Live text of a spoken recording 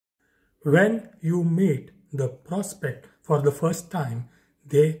When you meet the prospect for the first time,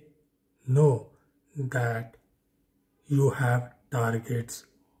 they know that you have targets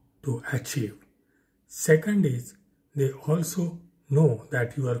to achieve. Second is, they also know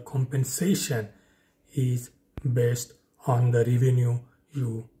that your compensation is based on the revenue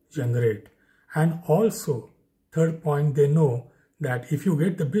you generate. And also, third point, they know that if you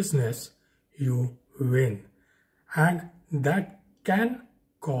get the business, you win. And that can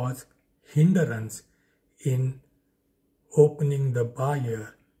cause hindrance in opening the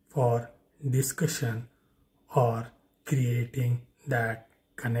buyer for discussion or creating that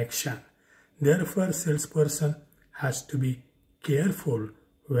connection. Therefore, salesperson has to be careful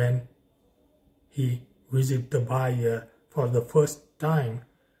when he visits the buyer for the first time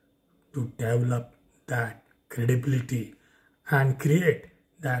to develop that credibility and create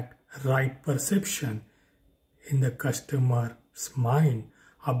that right perception in the customer's mind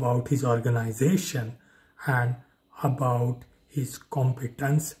about his organization and about his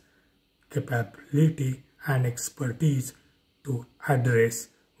competence, capability and expertise to address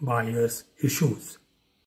buyers' issues.